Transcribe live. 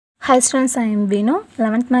Hi students, I am Vinu.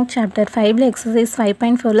 11th Math Chapter 5 Exercise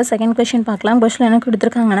 5.4 second question பார்க்கலாம். question என்ன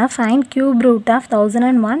கொடுத்திருக்காங்கன்னா find cube root of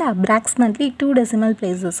 1001 approximately 2 decimal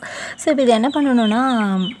places. So இப்போ இது என்ன பண்ணணும்னா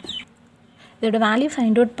இதோட வேல்யூ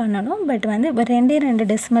ஃபைண்ட் அவுட் பண்ணணும். பட் வந்து இப்போ ரெண்டு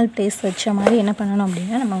டெசிமல் பிளேஸ் வச்ச மாதிரி என்ன பண்ணணும்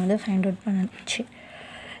அப்படின்னா நம்ம வந்து ஃபைண்ட் அவுட் பண்ணணும். சரி,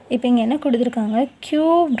 இப்போ இங்கே என்ன கொடுத்துருக்காங்க,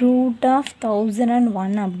 க்யூப் ரூட் ஆஃப்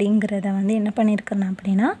 1001 அப்படிங்கிறத வந்து என்ன பண்ணியிருக்கிறேன்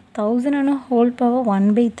அப்படின்னா 1000 ஹோல் பவர்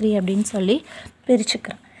 1/3 அப்படின்னு சொல்லி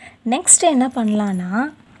பிரிச்சுக்கிறேன். நெக்ஸ்ட் என்ன பண்ணலான்னா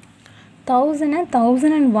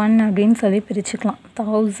 1001 அப்படின்னு சொல்லி பிரிச்சுக்கலாம்.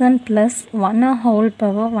 1000 + 1 ஹோல்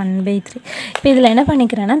பவர் 1/3. இப்போ இதில் என்ன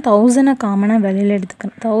பண்ணிக்கிறேன்னா 1000 காமனாக வெளியில்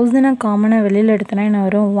எடுத்துக்கிறேன். 1000 காமனாக வெளியில் எடுத்தோன்னா என்ன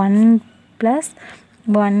வரும், 1 +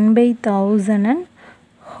 1/1000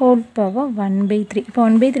 ஹோல் பவர் 1/3. இப்போ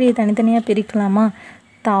 1/3 தனித்தனியாக பிரிக்கலாமா,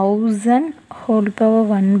 1000 whole power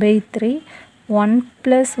 1/3 1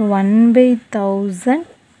 + 1/1000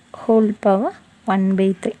 whole power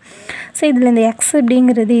 1/3. So இதில் இந்த எக்ஸ்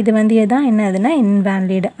அப்படிங்கிறது இது வந்து எதான் என்னதுன்னா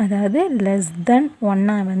இன்வேலிட், அதாவது லெஸ் தென்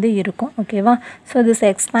 1 வந்து இருக்கும். ஓகேவா, ஸோ திஸ்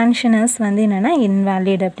எக்ஸ்பான்ஷனஸ் வந்து என்னென்னா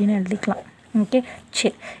இன்வேலிட் அப்படின்னு எழுதிக்கலாம். ஓகே,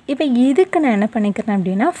 சரி, இப்போ இதுக்கு நான் என்ன பண்ணிக்கிறேன்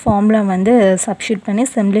அப்படின்னா ஃபார்முலா வந்து சப்ஸ்டியூட் பண்ணி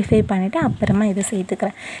சிம்பிளிஃபை பண்ணிவிட்டு அப்புறமா இதை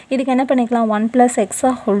சேர்த்துக்கிறேன். இதுக்கு என்ன பண்ணிக்கலாம், 1 + x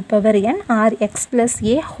whole power n R x +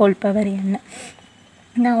 a whole power n.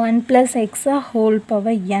 நான் 1 + x ஹோல்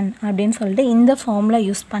பவர் n அப்படின்னு சொல்லிட்டு இந்த ஃபார்முலா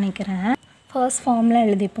யூஸ் பண்ணிக்கிறேன். First formula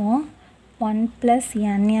எழுதிப்போம். 1 +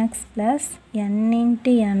 nx + n ×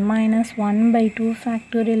 n - 1/2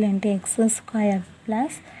 factorial × x square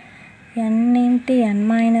plus n × n -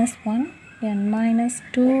 1 n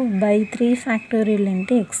 - 2/3 factorial ×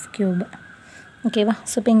 x cube. ஓகேவா,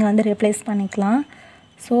 so இப்போ இங்கே வந்து replace பண்ணிக்கலாம்.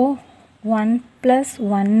 So 1 +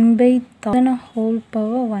 1/1000 whole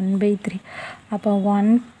power 1/3. அப்போ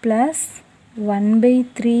 1 +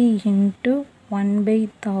 1/3 ×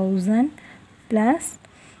 1/1000 plus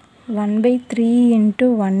 1/3 ×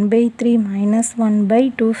 1/3 -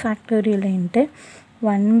 1/2 factorial ×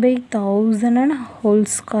 1/1000 whole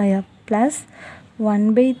square plus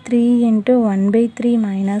 1/3 × 1/3 -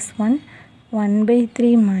 1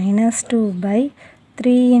 1/3 - 2/3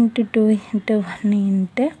 × 2 ×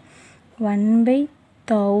 1 ×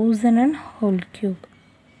 1/1000 whole cube.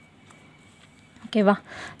 ஓகேவா,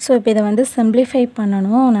 ஸோ இப்போ இதை வந்து சிம்பிளிஃபை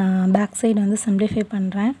பண்ணணும். நான் பேக் சைடு வந்து சிம்பிளிஃபை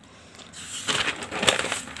பண்ணுறேன்.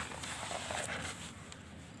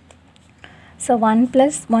 ஸோ 1 +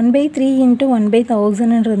 1/3 ×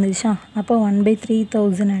 1/1000 இருந்துச்சா, அப்போ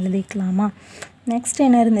 1/3000 எழுதிக்கலாமா. நெக்ஸ்ட்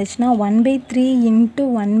என்ன இருந்துச்சுன்னா 1/3 ×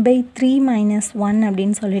 1/3 - 1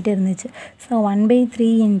 அப்படின்னு சொல்லிட்டு இருந்துச்சு. ஸோ 1/3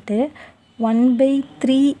 ×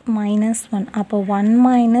 1/3 - 1, அப்போ 1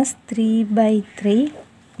 -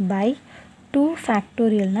 3/3/2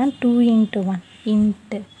 ஃபேக்டோரியல்னால் 2 × 1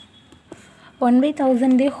 இன்ட்டு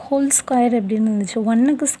 1/1000 ஹோல் ஸ்கொயர் எப்படின்னு இருந்துச்சு,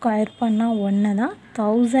 1க்கு ஸ்கொயர் பண்ணால் 1 தான்,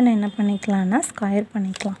 1000 என்ன பண்ணிக்கலாம்னா ஸ்கொயர்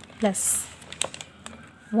பண்ணிக்கலாம். ப்ளஸ்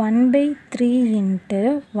 1/3 ×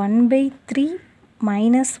 1/3 -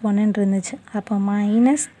 1 இருந்துச்சு, அப்போ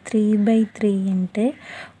 -3/3 ×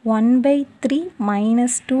 1/3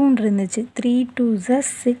 - 2 இருந்துச்சு, 3 2s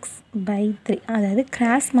 6/3. அதாவது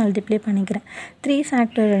கிராஸ் மல்டிப்ளை பண்ணிக்கிறேன். 3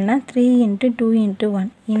 ஃபேக்டோரியல்னால் 3 × 2 × 1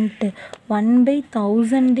 இன்ட்டு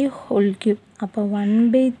 1/1000 ஹோல் க்யூப். அப்போ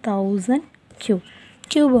 1/1000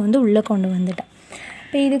 க்யூப் வந்து உள்ளே கொண்டு வந்துட்டேன்.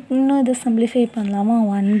 இப்போ இதுக்கு இன்னும் இதை சிம்பிளிஃபை பண்ணலாமா,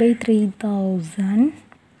 1/3000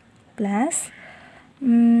 ப்ளஸ்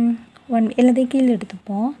 1 எல்லாத்தையும் கீழே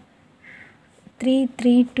எடுத்துப்போம். 3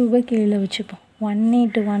 3 2 கீழே வச்சுப்போம். 1 ×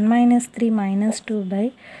 1 - 3 - 2/3 ×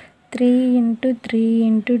 3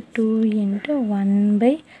 × 2 ×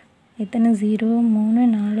 1/ எத்தனை 0 3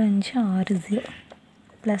 4 5 6 0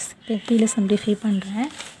 ப்ளஸ் கீழே சிம்பிளிஃபை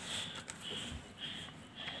பண்ணுறேன்.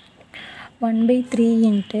 1/3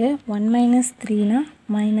 × 1 - 3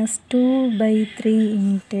 -2/3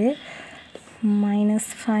 ×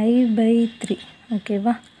 -5/3.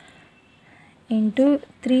 ஓகேவா, இன்ட்டு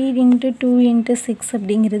 3 × 2 × 6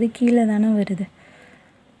 அப்படிங்கிறது கீழே தானே வருது.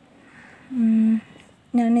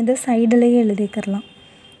 நான் இதை சைடிலேயே எழுதிக்கிறலாம்.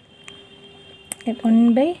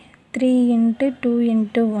 1/3 × 2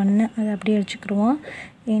 × 1 அதை அப்படியே வச்சுக்கிடுவோம்.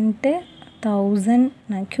 இன்ட்டு 1000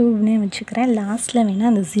 நான் க்யூப்னே வச்சுக்கிறேன். லாஸ்ட்டில்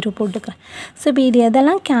வேணால் அந்த 0 போட்டுக்கிறேன். ஸோ இப்போ இது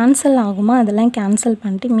எதெல்லாம் கேன்சல் ஆகுமோ அதெல்லாம் கேன்சல்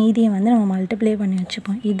பண்ணிட்டு மீதியை வந்து நம்ம மல்டிப்ளை பண்ணி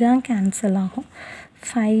வச்சுப்போம். இதுதான் கேன்சல் ஆகும்.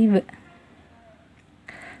 5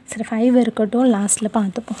 சரி 5 இருக்கட்டும், லாஸ்ட்டில்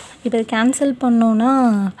பார்த்துப்போம். இப்போ கேன்சல் பண்ணோன்னா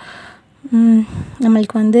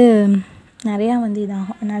நம்மளுக்கு வந்து நிறையா வந்து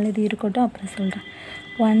இதாகும், அதனால் இது இருக்கட்டும், அப்புறம் சொல்கிறேன்.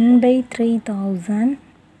 1/3000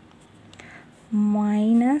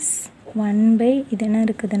 மைனஸ் 1/ இது என்ன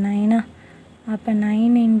இருக்குது 9, அப்போ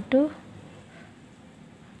 9 ×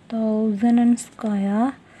 1000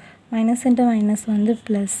 ஸ்கொயர் மைனஸ் இன்ட்டு மைனஸ் வந்து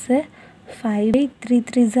plus 5 3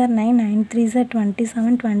 3s are 9 9 3s are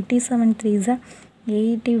 27 27 3s are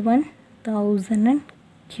 81,000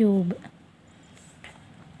 cube.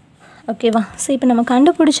 ஓகேவா? ஸோ இப்போ நம்ம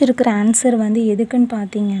கண்டுபிடிச்சிருக்கிற ஆன்சர் வந்து எதுக்குன்னு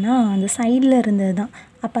பார்த்தீங்கன்னா அந்த சைடில் இருந்தது தான்.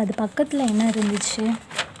 அப்போ அது பக்கத்தில் என்ன இருந்துச்சு,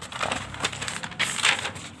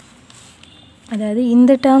 அதாவது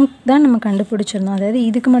இந்த டேர்ம் தான் நம்ம கண்டுபிடிச்சிருந்தோம், அதாவது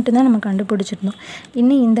இதுக்கு மட்டும்தான் நம்ம கண்டுபிடிச்சிருந்தோம்.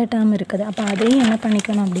 இன்னும் இந்த டேர்ம் இருக்குது. அப்போ அதையும் என்ன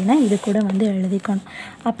பண்ணிக்கணும் அப்படின்னா இது கூட வந்து எழுதிக்கணும்.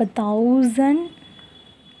 அப்போ 1000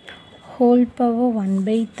 whole power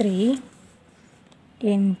 1/3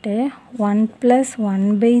 into 1 plus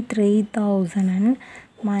 1/3000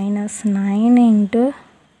 minus 9 into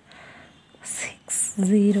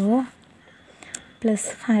 60 plus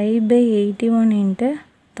 5/81 into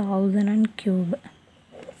 1000 cube.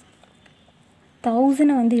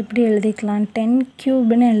 1000 வந்து எப்படி எழுதிக்கலாம், 10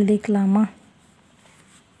 cube எழுதிக்கலாமா?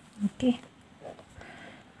 Okay,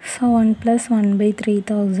 so 1 plus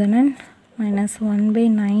 1/3000 minus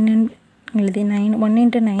 1/9 எழுதி 9 1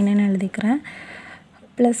 into 9 எழுதிக்கிறேன்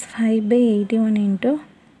plus 5/81 into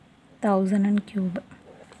 1000 cube.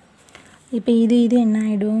 இப்போ இது என்ன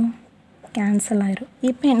ஆகிடும், கேன்சல் ஆயிடும்.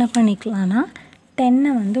 இப்போ என்ன பண்ணிக்கலாம்னா 10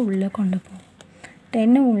 வந்து உள்ளே கொண்டு போகும்.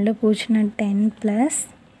 10 உள்ளே போச்சுன்னா 10 plus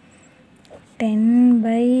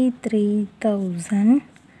 10/3000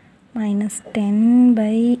 minus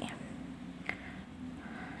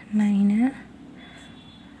 10/9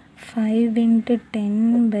 5 into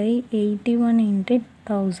 10/81 into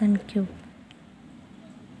 1000 cube.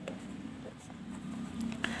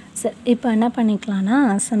 சரி, இப்போ என்ன பண்ணிக்கலாம்னா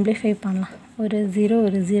சிம்பிளிஃபை பண்ணலாம். ஒரு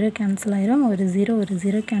 0 கேன்சல் ஆயிரும், ஒரு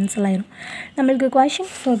 0 கேன்சல் ஆயிரும். நம்மளுக்கு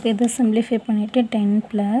கொஷின் ஃபோர்க்கு இதை சிம்பிளிஃபை பண்ணிவிட்டு 10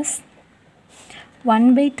 ப்ளஸ்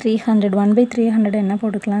 1/300 என்ன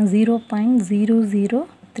போட்டுக்கலாம்,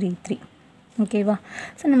 0.0033. ஓகேவா?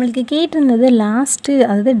 ஸோ நம்மளுக்கு கேட்டிருந்தது லாஸ்ட்டு,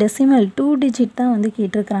 அதாவது டெசிமல் 2 டிஜிட் தான் வந்து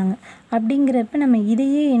கேட்டிருக்கிறாங்க. அப்படிங்கிறப்ப நம்ம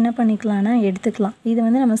இதையே என்ன பண்ணிக்கலாம்னா எடுத்துக்கலாம். இதை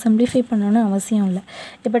வந்து நம்ம சிம்பிளிஃபை பண்ணணும்னு அவசியம் இல்லை.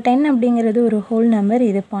 இப்போ 10 அப்படிங்கிறது ஒரு ஹோல் நம்பர்,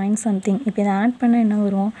 இது பாயிண்ட் சம்திங். இப்போ இதை ஆட் பண்ண என்ன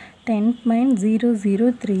வரும்,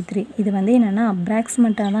 10.0033. இது வந்து என்னென்னா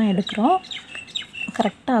அப்ராக்சிமேட்டாக தான் எடுக்கிறோம்,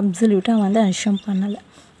 கரெக்டாக அப்சல்யூட்டாக வந்து அஷ்யூம் பண்ணலை.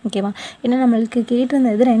 ஓகேவா? ஏன்னா நம்மளுக்கு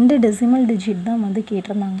கேட்டிருந்தது 2 டெசிமல் டிஜிட் தான் வந்து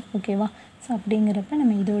கேட்டிருந்தாங்க. ஓகேவா? ஸோ அப்படிங்கிறப்ப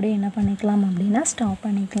நம்ம இதோட என்ன பண்ணிக்கலாம் அப்படின்னா ஸ்டாப்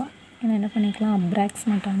பண்ணிக்கலாம். ஏன்னா என்ன பண்ணிக்கலாம்,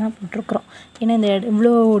 அப்ராக்சிமேட்டாக தான் போட்டிருக்கிறோம். ஏன்னா இந்த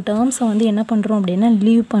இவ்வளோ டேர்ம்ஸை வந்து என்ன பண்ணுறோம் அப்படின்னா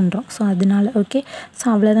லீவ் பண்ணுறோம். ஸோ அதனால ஓகே. ஸோ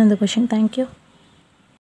அவ்வளோதான் இந்த கொஷின். தேங்க்யூ.